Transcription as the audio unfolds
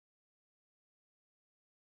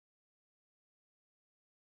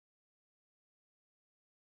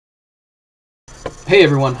Hey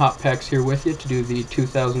everyone, Hot Packs here with you to do the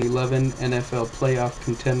 2011 NFL Playoff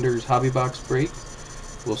Contenders Hobby Box break.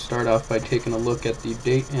 We'll start off by taking a look at the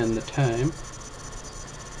date and the time.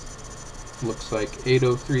 Looks like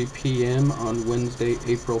 8:03 p.m. on Wednesday,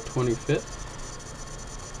 April 25th.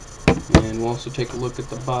 And we'll also take a look at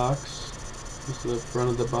the box. This is the front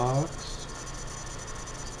of the box,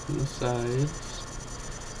 and the sides,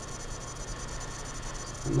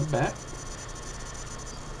 and the back.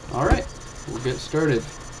 Alright. We'll get started.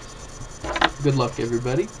 Good luck,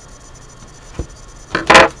 everybody.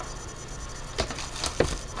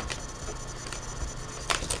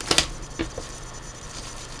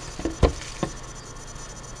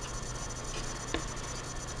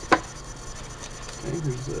 Okay,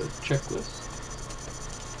 here's the checklist.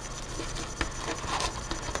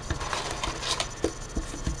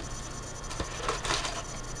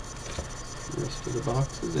 The rest of the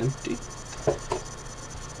box is empty.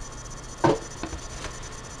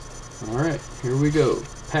 Alright, here we go.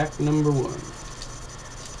 Pack number 1.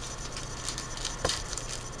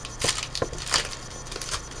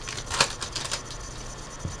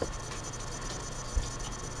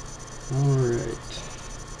 Alright.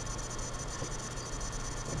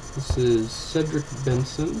 This is Cedric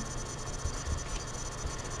Benson,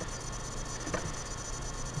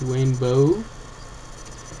 Dwayne Bowe.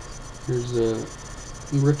 Here's a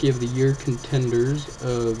Rookie of the Year Contenders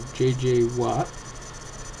of J.J. Watt.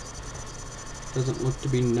 Doesn't look to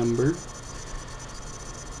be numbered.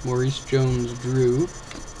 Maurice Jones-Drew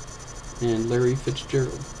and Larry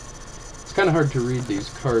Fitzgerald. It's kind of hard to read these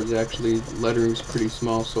cards, actually. Lettering's pretty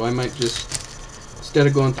small, so I might just, instead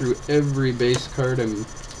of going through every base card, I'm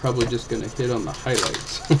probably just going to hit on the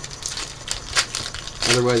highlights.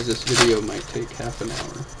 Otherwise this video might take half an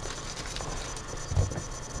hour.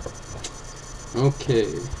 Okay.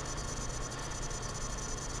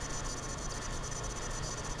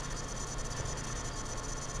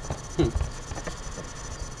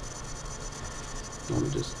 Let me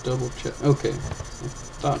just double check. Okay, I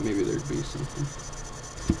thought maybe there'd be something.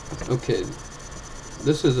 Okay,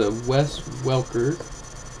 this is a Wes Welker,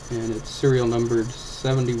 and it's serial numbered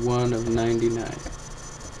 71 of 99.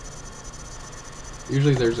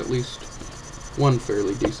 Usually there's at least one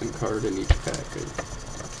fairly decent card in each package.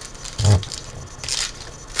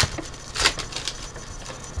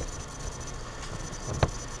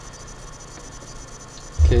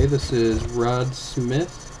 Okay, this is Rod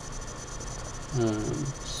Smith,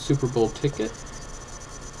 Super Bowl ticket,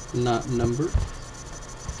 not numbered.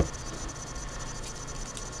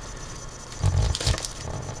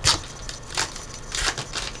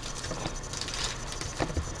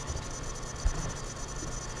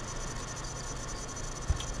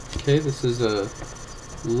 Okay, this is a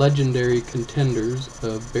Legendary Contenders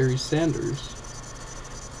of Barry Sanders,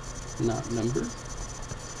 not numbered.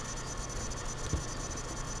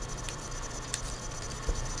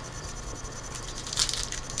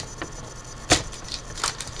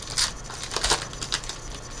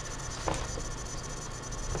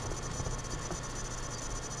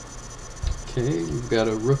 Okay, we've got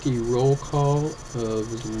a rookie roll call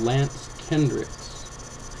of Lance Kendricks,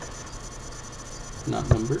 not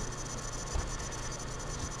numbered.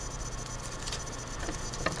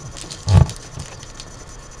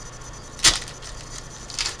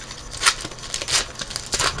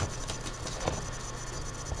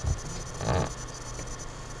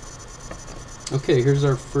 Okay, here's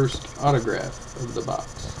our first autograph of the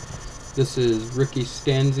box. This is Ricky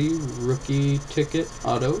Stanzi, rookie ticket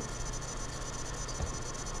auto.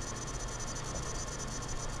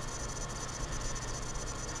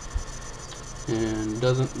 And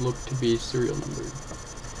doesn't look to be serial numbered.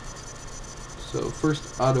 So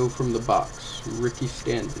first auto from the box, Ricky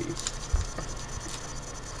Stanzi.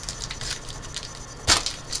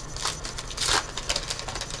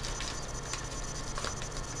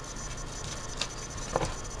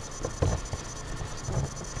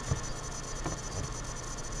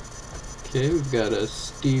 Okay, we've got a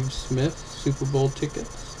Steve Smith Super Bowl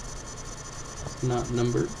tickets, not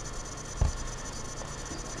numbered.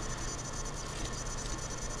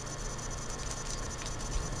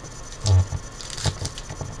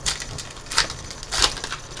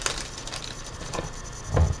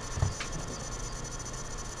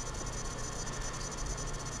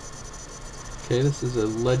 Okay, this is a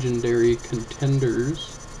Legendary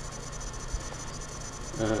Contenders,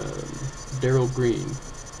 Darryl Green,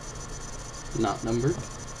 not numbered.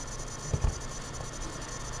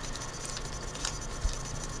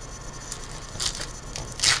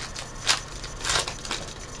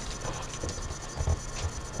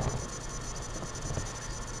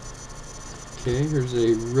 Okay, here's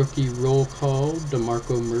a rookie roll call,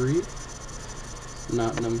 DeMarco Murray,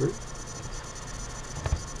 not numbered.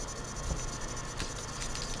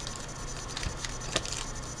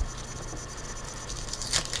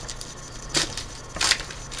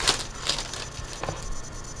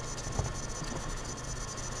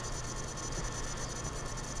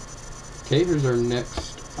 Okay, here's our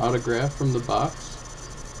next autograph from the box.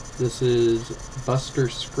 This is Buster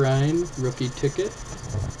Skrine, rookie ticket,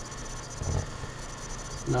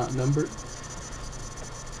 not numbered.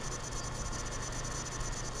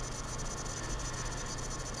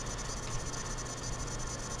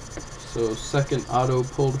 So second auto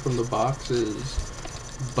pulled from the box is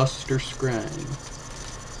Buster Skrine.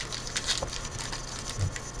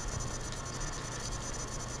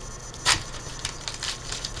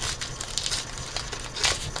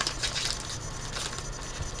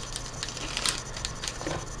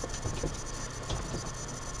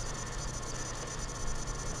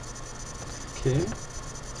 Okay,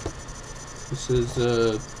 this is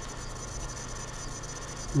a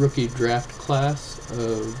rookie draft class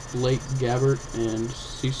of Blake Gabbert and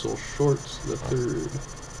Cecil Shorts III,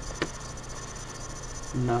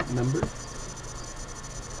 not numbered.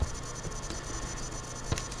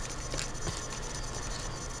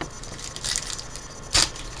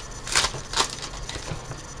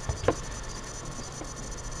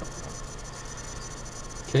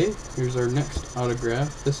 Okay, here's our next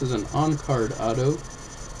autograph. This is an on-card auto.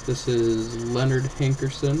 This is Leonard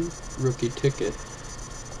Hankerson, rookie ticket,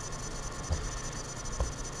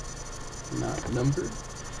 not numbered.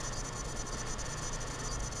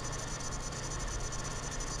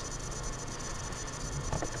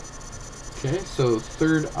 Okay, so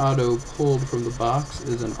third auto pulled from the box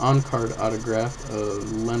is an on-card autograph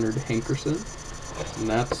of Leonard Hankerson, and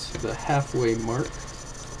that's the halfway mark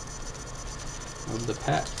of the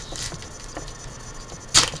packs.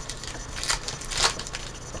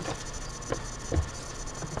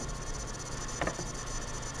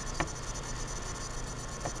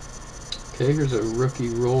 Okay, here's a rookie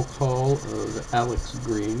roll call of Alex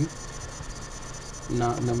Green,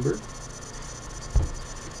 not numbered.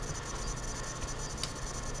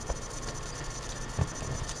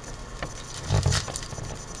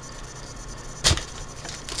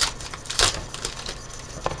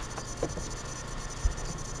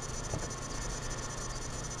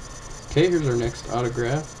 Okay, here's our next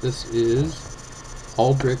autograph. This is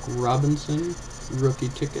Aldrick Robinson, rookie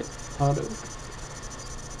ticket auto.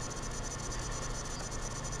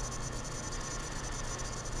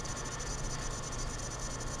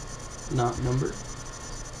 Not numbered.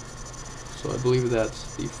 So I believe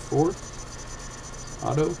that's the fourth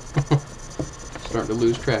auto. Starting to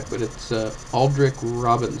lose track, but it's Aldrick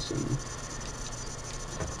Robinson.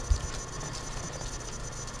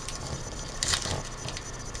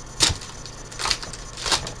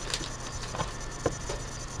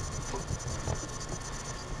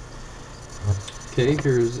 Okay,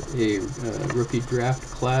 here's a rookie draft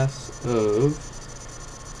class of,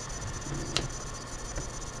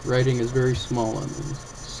 writing is very small on these,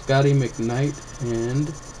 Scotty McKnight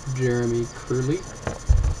and Jeremy Curley.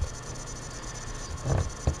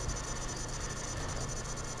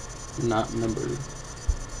 Not numbered.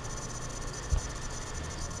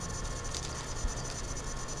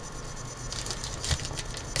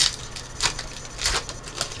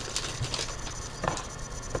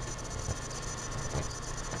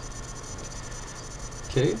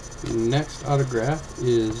 Okay, next autograph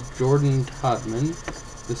is Jordan Todman.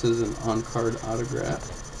 This is an on-card autograph,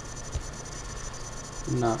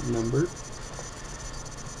 not numbered.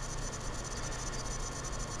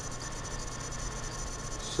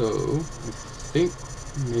 So, I think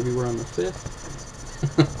maybe we're on the 5th.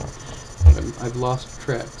 I've lost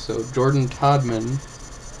track. So, Jordan Todman,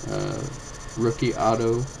 rookie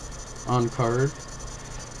auto, on-card.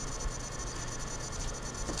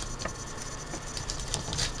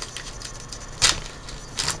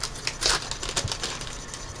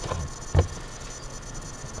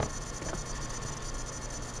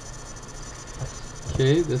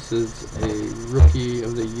 Okay, this is a Rookie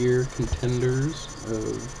of the Year Contenders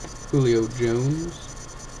of Julio Jones,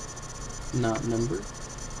 not numbered.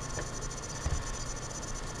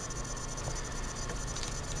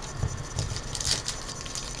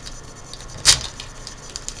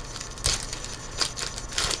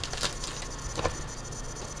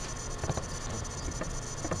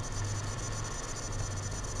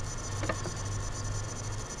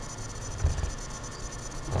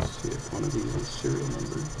 See if one of these is serial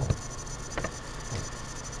numbered.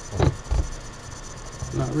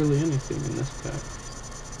 Not really anything in this pack.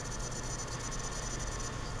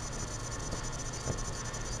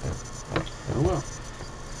 Oh well.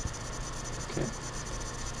 Okay.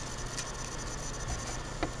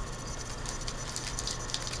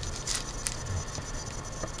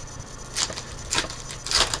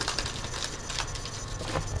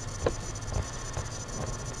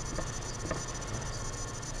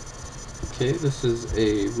 Okay, this is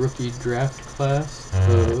a rookie draft class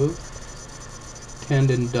of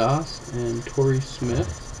Camden Doss and Torrey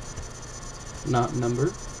Smith, not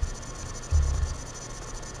numbered.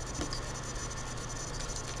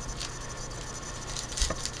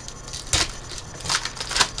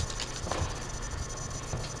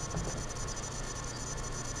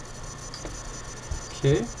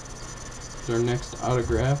 Okay, our next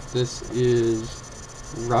autograph. This is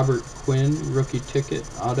Robert Quinn, rookie ticket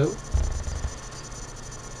auto,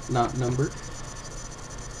 not numbered.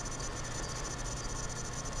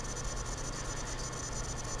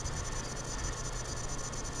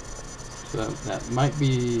 So that might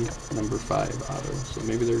be number 5 auto, so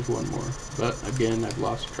maybe there's one more. But again, I've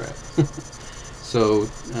lost track. So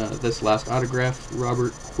this last autograph,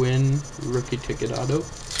 Robert Quinn, rookie ticket auto.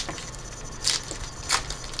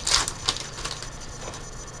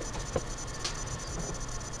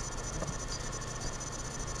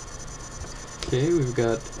 Okay, we've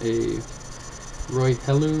got a Roy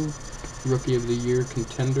Helu, Rookie of the Year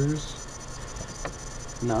Contenders,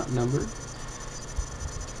 not numbered.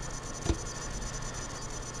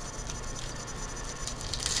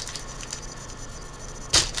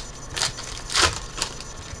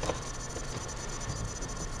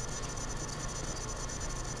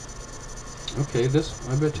 Okay,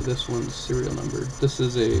 I bet you this one's serial numbered. This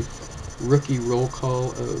is a rookie roll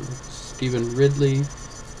call of Stephen Ridley.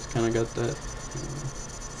 It's kind of got that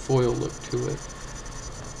foil look to it.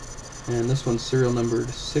 And this one's serial numbered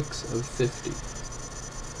 6 of 50.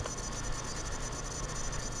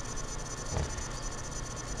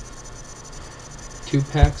 Two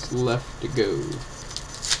packs left to go.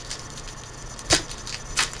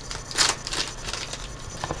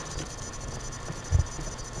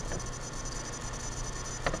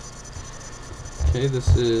 Okay,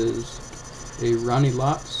 this is a Ronnie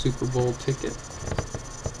Lott Super Bowl ticket,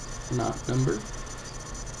 not numbered.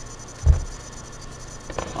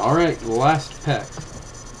 Alright, last pack.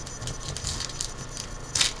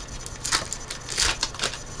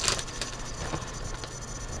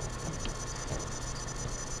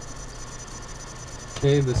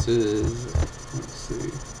 Okay, this is, let's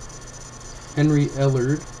see, Henry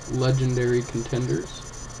Ellard, Legendary Contenders,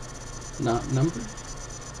 not numbered.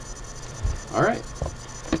 Alright,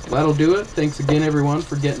 that'll do it. Thanks again, everyone,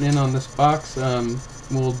 for getting in on this box.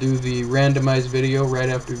 We'll do the randomized video right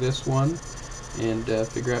after this one and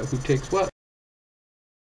figure out who takes what.